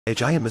A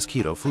giant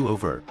mosquito flew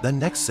over. The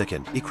next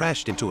second, it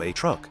crashed into a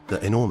truck.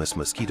 The enormous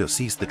mosquito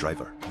seized the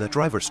driver. The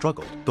driver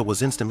struggled, but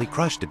was instantly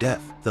crushed to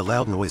death. The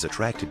loud noise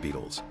attracted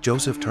beetles.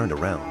 Joseph turned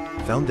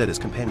around, found that his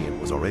companion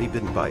was already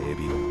bitten by a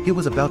beetle. He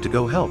was about to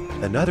go help.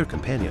 Another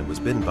companion was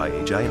bitten by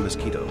a giant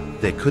mosquito.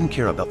 They couldn't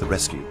care about the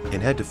rescue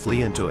and had to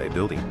flee into a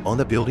building. On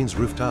the building's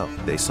rooftop,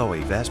 they saw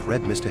a vast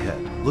red mist ahead.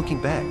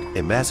 Looking back,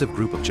 a massive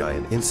group of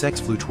giant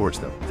insects flew towards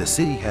them. The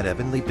city had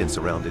evidently been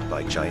surrounded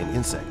by giant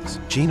insects.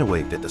 Gina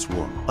waved at the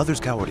swarm. Others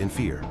cowered in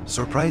fear.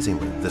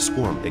 Surprisingly, the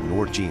swarm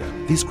ignored Gina.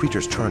 These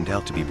creatures turned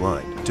out to be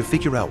blind. To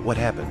figure out what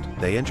happened,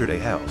 they entered a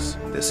house.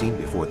 The scene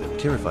before them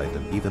terrified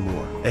them even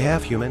more. A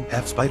half-human,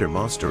 half-spider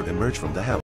monster emerged from the house.